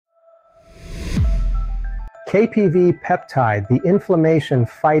KPV Peptide, the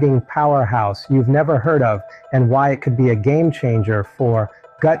inflammation-fighting powerhouse you've never heard of, and why it could be a game changer for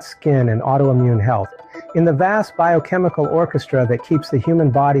gut, skin, and autoimmune health. In the vast biochemical orchestra that keeps the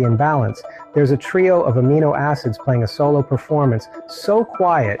human body in balance, there's a trio of amino acids playing a solo performance so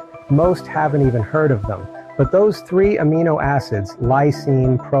quiet, most haven't even heard of them. But those three amino acids,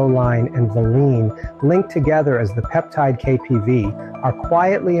 lysine, proline, and valine, linked together as the peptide KPV, are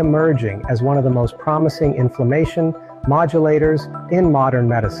quietly emerging as one of the most promising inflammation modulators in modern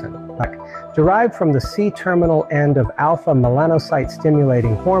medicine. Derived from the C-terminal end of alpha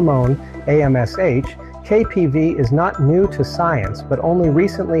melanocyte-stimulating hormone, AMSH, KPV is not new to science, but only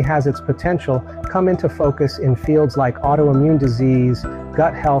recently has its potential come into focus in fields like autoimmune disease,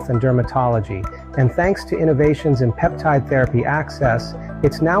 gut health, and dermatology. And thanks to innovations in peptide therapy access,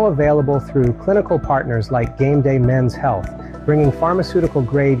 it's now available through clinical partners like Game Day Men's Health, bringing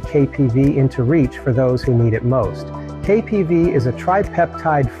pharmaceutical-grade KPV into reach for those who need it most. KPV is a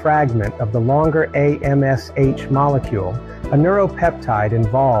tripeptide fragment of the longer AMSH molecule, a neuropeptide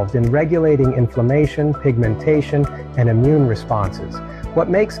involved in regulating inflammation, pigmentation, and immune responses. What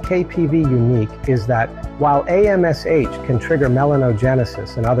makes KPV unique is that while AMSH can trigger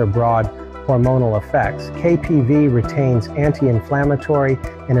melanogenesis and other broad hormonal effects, KPV retains anti-inflammatory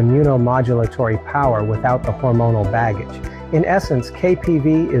and immunomodulatory power without the hormonal baggage. In essence,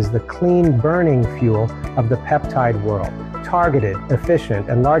 KPV is the clean burning fuel of the peptide world, targeted, efficient,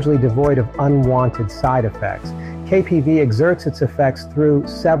 and largely devoid of unwanted side effects. KPV exerts its effects through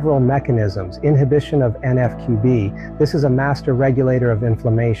several mechanisms. Inhibition of NF-κB. This is a master regulator of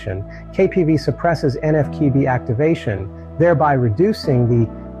inflammation. KPV suppresses NF-κB activation, thereby reducing the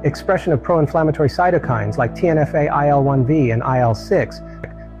expression of pro-inflammatory cytokines like TNF-A, IL-1V, and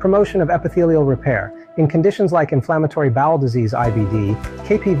IL-6. Promotion of epithelial repair. In conditions like inflammatory bowel disease, IBD,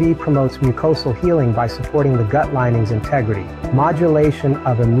 KPV promotes mucosal healing by supporting the gut lining's integrity. Modulation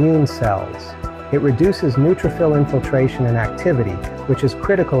of immune cells. It reduces neutrophil infiltration and activity, which is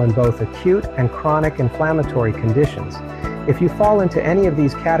critical in both acute and chronic inflammatory conditions. If you fall into any of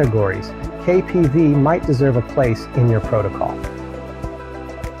these categories, KPV might deserve a place in your protocol.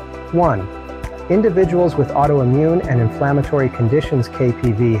 1. Individuals with autoimmune and inflammatory conditions.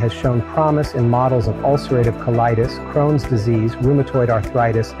 KPV has shown promise in models of ulcerative colitis, Crohn's disease, rheumatoid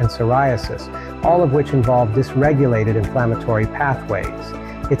arthritis, and psoriasis, all of which involve dysregulated inflammatory pathways.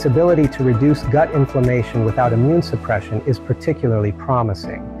 Its ability to reduce gut inflammation without immune suppression is particularly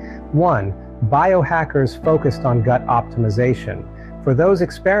promising. 1. Biohackers focused on gut optimization. For those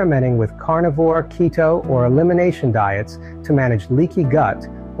experimenting with carnivore, keto, or elimination diets to manage leaky gut,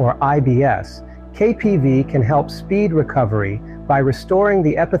 or IBS, KPV can help speed recovery by restoring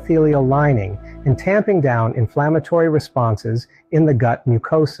the epithelial lining and tamping down inflammatory responses in the gut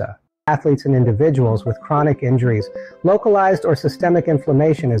mucosa. Athletes and individuals with chronic injuries, localized or systemic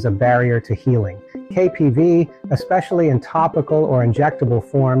inflammation is a barrier to healing. KPV, especially in topical or injectable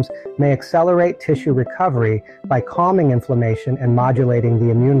forms, may accelerate tissue recovery by calming inflammation and modulating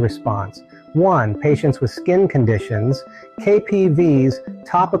the immune response. 1. Patients with skin conditions. KPV's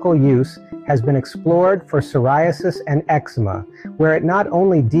topical use has been explored for psoriasis and eczema, where it not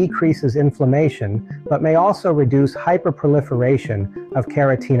only decreases inflammation, but may also reduce hyperproliferation of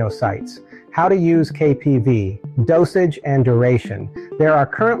keratinocytes. How to use KPV, dosage and duration. There are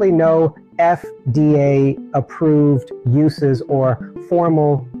currently no FDA-approved uses or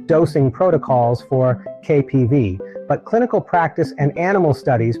formal dosing protocols for KPV, but clinical practice and animal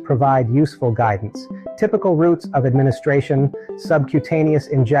studies provide useful guidance. Typical routes of administration: subcutaneous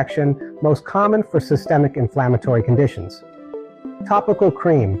injection, most common for systemic inflammatory conditions. Topical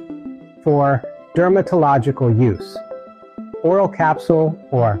cream for dermatological use. Oral capsule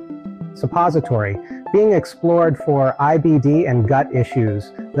or suppository being explored for IBD and gut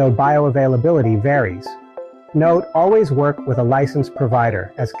issues, though bioavailability varies. Note, always work with a licensed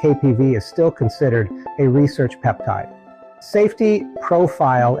provider, as KPV is still considered a research peptide. Safety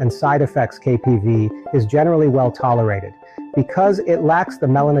profile and side effects. KPV is generally well tolerated. Because it lacks the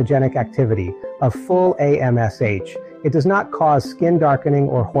melanogenic activity of full AMSH, it does not cause skin darkening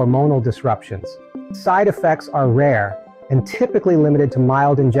or hormonal disruptions. Side effects are rare and typically limited to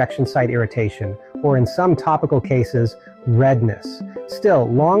mild injection site irritation, or in some topical cases, redness. Still,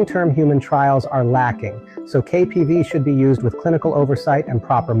 long-term human trials are lacking, so KPV should be used with clinical oversight and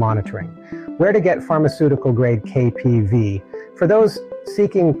proper monitoring. Where to get pharmaceutical-grade KPV? For those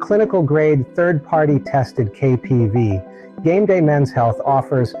seeking clinical-grade, third-party tested KPV, Game Day Men's Health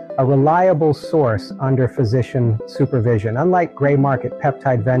offers a reliable source under physician supervision. Unlike gray market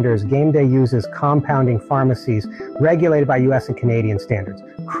peptide vendors, Game Day uses compounding pharmacies regulated by US and Canadian standards.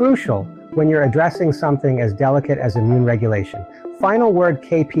 Crucial, when you're addressing something as delicate as immune regulation. Final word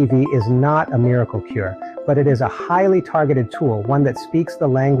KPV is not a miracle cure, but it is a highly targeted tool, one that speaks the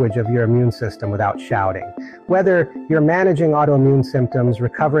language of your immune system without shouting. Whether you're managing autoimmune symptoms,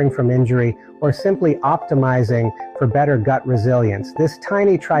 recovering from injury, or simply optimizing for better gut resilience, this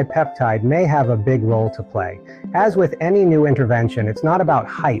tiny tripeptide may have a big role to play. As with any new intervention, it's not about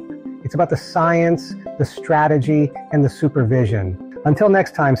hype. It's about the science, the strategy, and the supervision. Until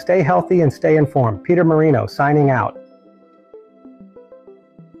next time, stay healthy and stay informed. Peter Marino, signing out.